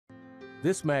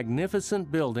This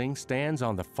magnificent building stands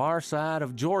on the far side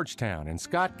of Georgetown in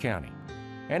Scott County,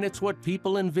 and it's what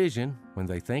people envision when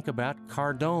they think about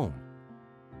Cardome.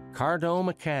 Cardome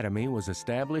Academy was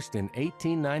established in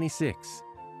 1896,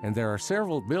 and there are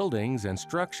several buildings and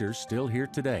structures still here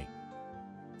today.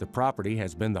 The property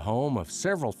has been the home of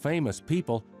several famous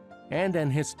people, and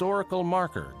an historical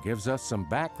marker gives us some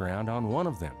background on one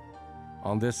of them.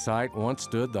 On this site once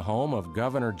stood the home of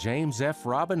Governor James F.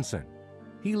 Robinson.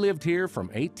 He lived here from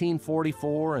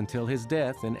 1844 until his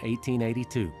death in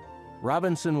 1882.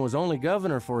 Robinson was only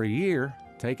governor for a year,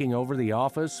 taking over the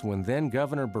office when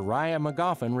then-Governor Beriah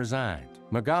Magoffin resigned.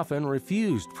 Magoffin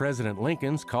refused President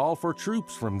Lincoln's call for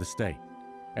troops from the state.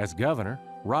 As governor,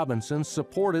 Robinson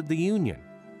supported the Union.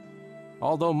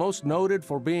 Although most noted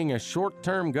for being a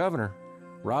short-term governor,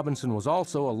 Robinson was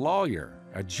also a lawyer,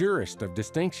 a jurist of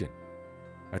distinction,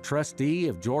 a trustee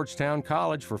of Georgetown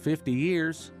College for 50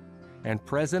 years, and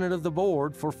president of the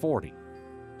board for 40.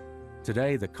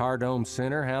 Today, the Cardome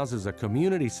Center houses a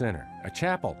community center, a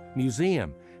chapel,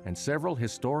 museum, and several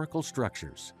historical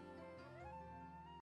structures.